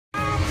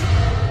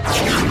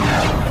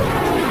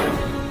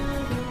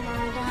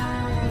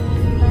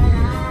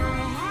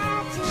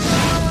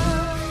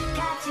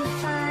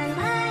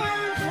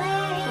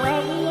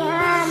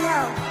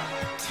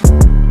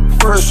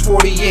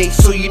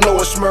hate, so you know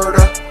it's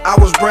murder. I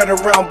was bred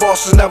around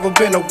bosses, never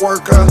been a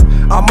worker.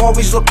 I'm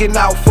always looking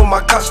out for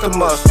my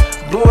customers.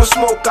 Blowing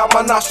smoke out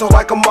my nostril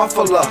like a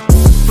muffler.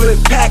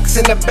 Flip packs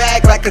in the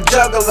bag like a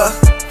juggler.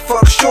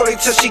 Fuck shorty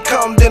till she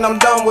come, then I'm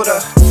done with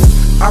her.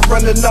 I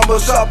run the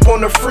numbers up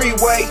on the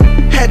freeway.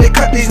 Had to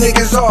cut these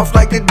niggas off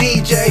like the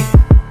DJ.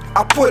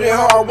 I put in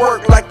hard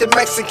work like the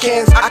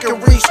Mexicans. I can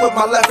reach with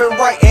my left and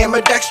right,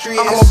 ambidextrous.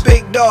 I'm a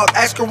big dog,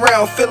 ask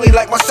around Philly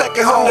like my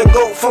second home. The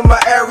goat from my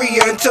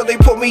area until they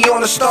put me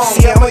on the stone.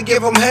 See, I'ma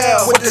give them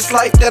hell with this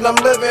life that I'm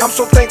living. I'm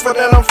so thankful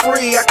that I'm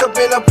free, I could've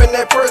been up in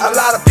that prison. A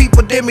lot of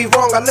people did me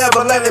wrong, I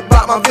never let it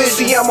block my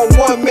vision. See, I'm a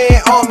one-man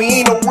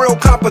army, ain't no real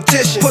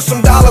competition. Put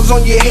some dollars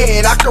on your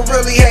head, I can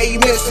really have you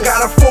missing.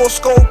 Got a full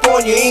scope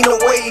on you, ain't no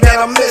way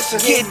that I'm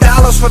missing. Get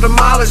dollars for the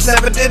mileage,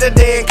 never did a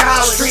day in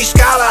college. Street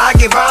scholar, I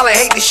get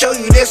violent, hate to show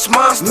you this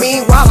monster.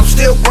 Meanwhile, I'm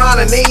still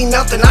grinding, ain't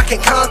nothing I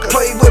can conquer.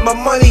 Play with my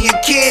money and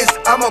kids,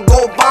 I'ma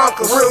go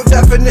bonkers. Real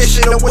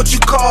definition of what you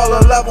call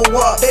a level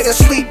up. They done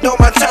sleeped on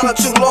my talent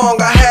too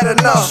long, I had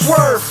enough.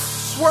 Swerve,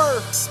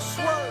 swerve,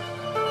 swerve.